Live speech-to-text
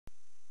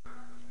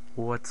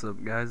What's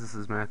up, guys? This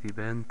is Matthew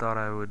Ben. Thought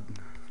I would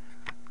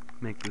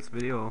make this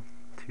video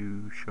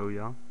to show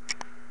y'all.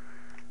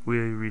 We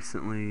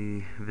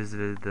recently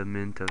visited the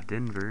Mint of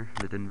Denver,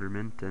 the Denver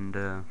Mint, and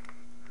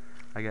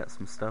I got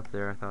some stuff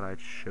there I thought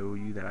I'd show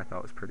you that I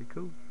thought was pretty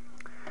cool.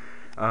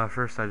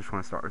 First, I just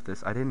want to start with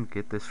this. I didn't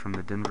get this from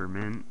the Denver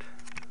Mint,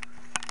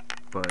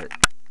 but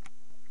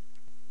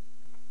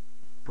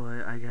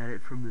I got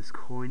it from this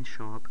coin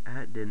shop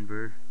at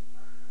Denver,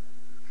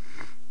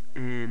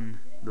 and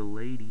the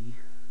lady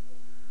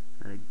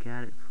that I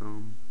got it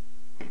from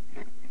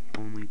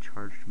only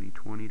charged me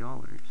 $20.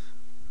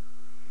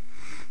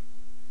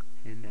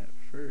 And at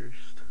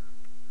first,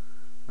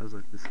 I was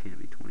like, this can't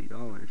be $20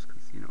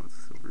 because, you know, it's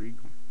a Silver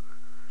Eagle.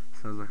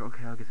 So I was like,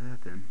 okay, I'll get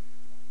that then.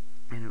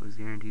 And it was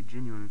guaranteed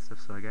genuine and stuff,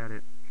 so I got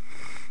it.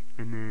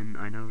 And then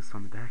I noticed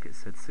on the back it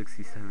said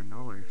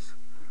 $67.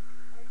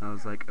 I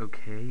was like,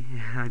 okay.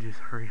 I just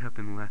hurried up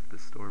and left the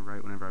store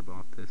right whenever I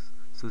bought this.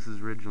 So this is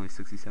originally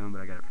 $67,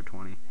 but I got it for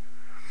 $20.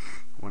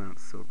 1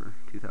 ounce silver,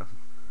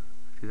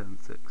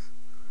 2006.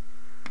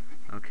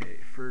 Okay,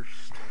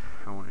 first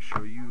I want to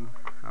show you.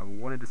 I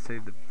wanted to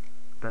save the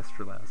best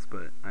for last,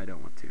 but I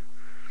don't want to.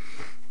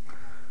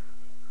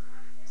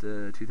 It's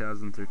a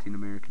 2013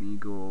 American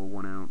Eagle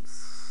 1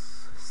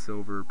 ounce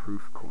silver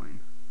proof coin,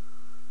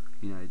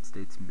 United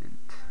States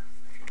Mint.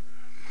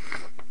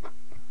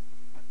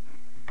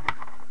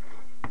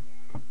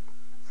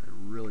 It's a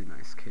really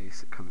nice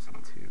case it comes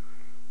in too.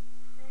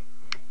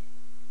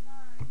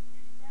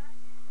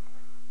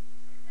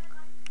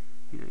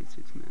 United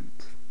States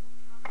Mint.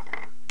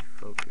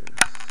 Focus.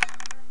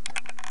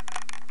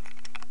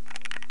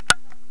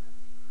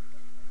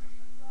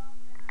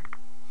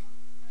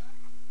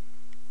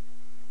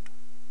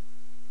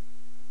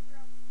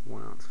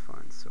 One ounce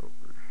fine silver.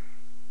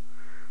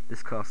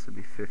 This costed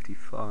me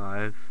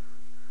 $55,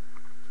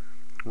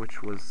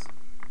 which was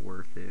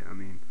worth it. I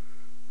mean,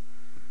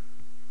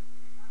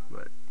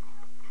 but.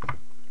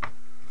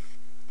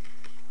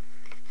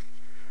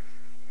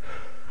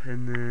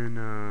 And then,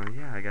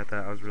 yeah, I got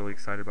that. I was really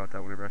excited about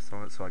that whenever I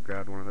saw it, so I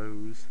grabbed one of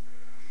those.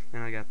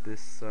 And I got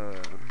this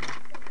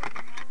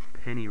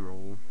penny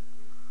roll,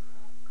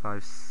 the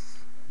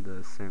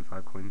same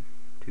 5 coin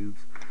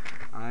tubes.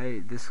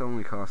 This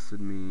only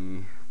costed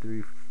me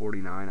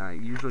 $3.49. I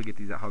usually get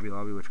these at Hobby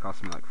Lobby, which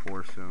cost me like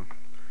 $4, so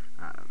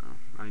I don't know.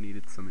 I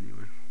needed some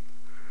anyway.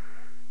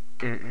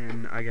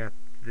 And I got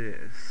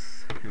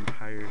this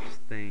entire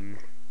thing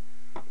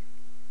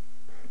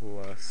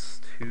plus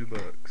 2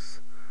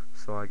 books.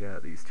 So I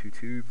got these 2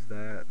 tubes,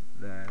 that,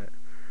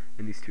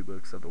 and these 2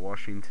 books of the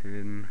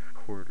Washington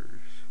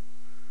Quarters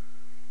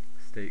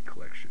State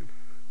Collection.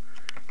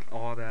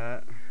 All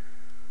that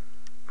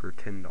for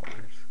 $10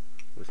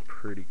 was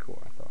pretty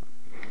cool, I thought.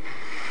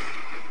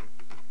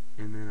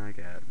 And then I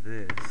got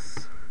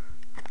this.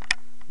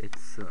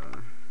 It's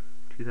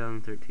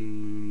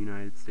 2013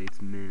 United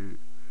States Mint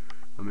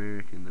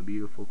American, the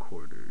Beautiful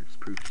Quarters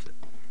proof set.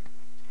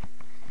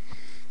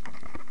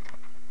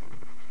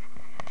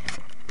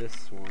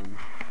 This one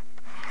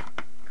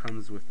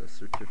comes with a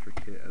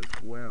certificate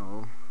as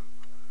well.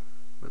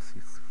 Let's see,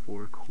 it's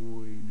 4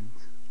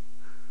 coins.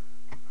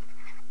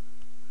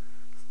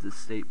 It's the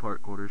State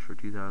Park Quarters for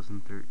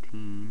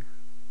 2013.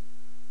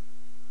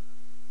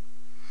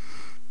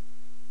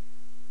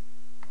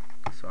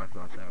 So I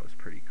thought that was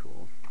pretty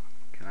cool.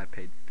 And I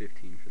paid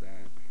 $15 for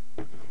that.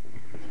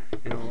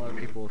 And a lot of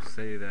people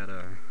say that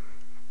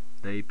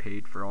they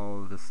paid for all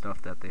of the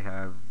stuff that they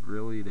have.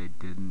 Really, they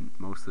didn't.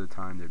 Most of the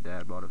time, their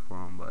dad bought it for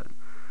them, but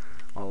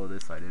all of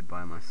this I did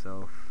by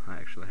myself. I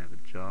actually have a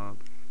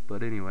job.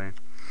 But anyway,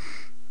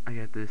 I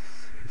got this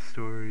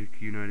historic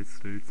United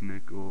States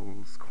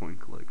nickels coin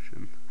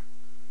collection.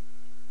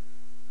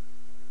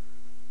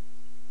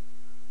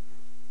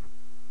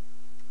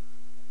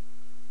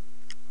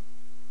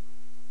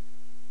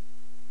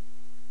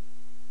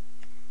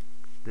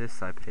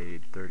 This I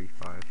paid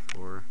 $35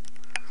 for.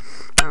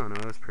 I don't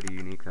know, it was pretty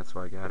unique, that's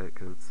why I got it,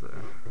 because it's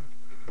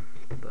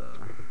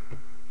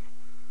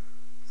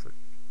a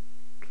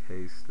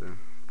case to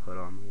put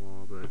on the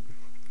wall. But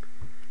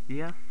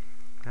yeah,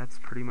 that's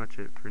pretty much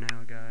it for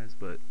now, guys.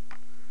 But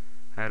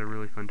I had a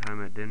really fun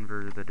time at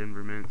Denver, the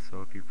Denver Mint,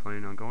 so if you're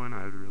planning on going,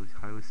 I would really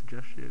highly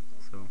suggest it.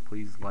 So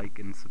please like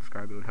and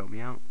subscribe, it would help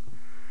me out.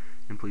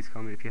 And please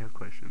comment if you have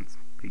questions.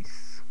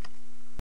 Peace.